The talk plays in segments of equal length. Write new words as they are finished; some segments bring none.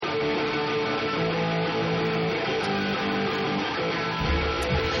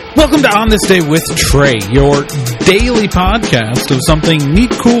Welcome to On This Day with Trae, your daily podcast of something neat,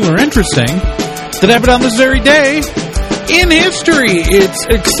 cool, or interesting that happened on this very day in history. It's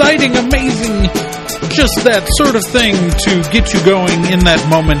exciting, amazing, just that sort of thing to get you going in that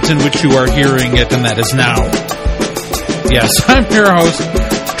moment in which you are hearing it, and that is now. Yes, I'm your host,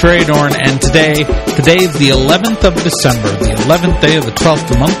 Trae Dorn, and today is the 11th of December, the 11th day of the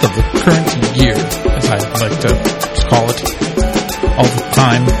 12th month of the current year, as I like to just call it all the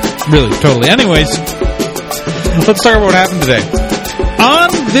time. Really, totally. Anyways, let's talk about what happened today. On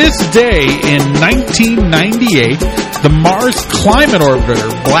this day in 1998, the Mars Climate Orbiter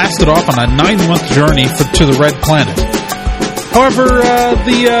blasted off on a 9-month journey to the Red Planet. However,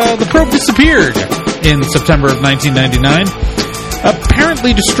 the probe disappeared in September of 1999,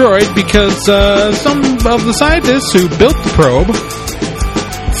 apparently destroyed because some of the scientists who built the probe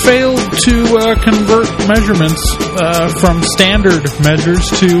failed to convert measurements from standard measures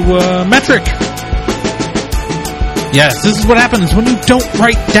to metric. Yes, this is what happens when you don't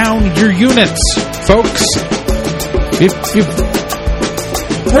write down your units, folks. If you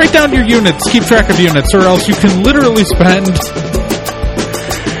write down your units, keep track of units, or else you can literally spend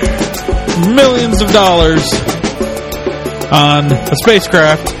millions of dollars on a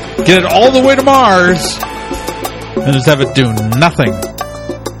spacecraft, get it all the way to Mars, and just have it do nothing.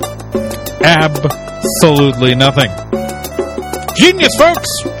 Absolutely nothing. Genius, folks!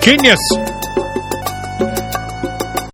 Genius!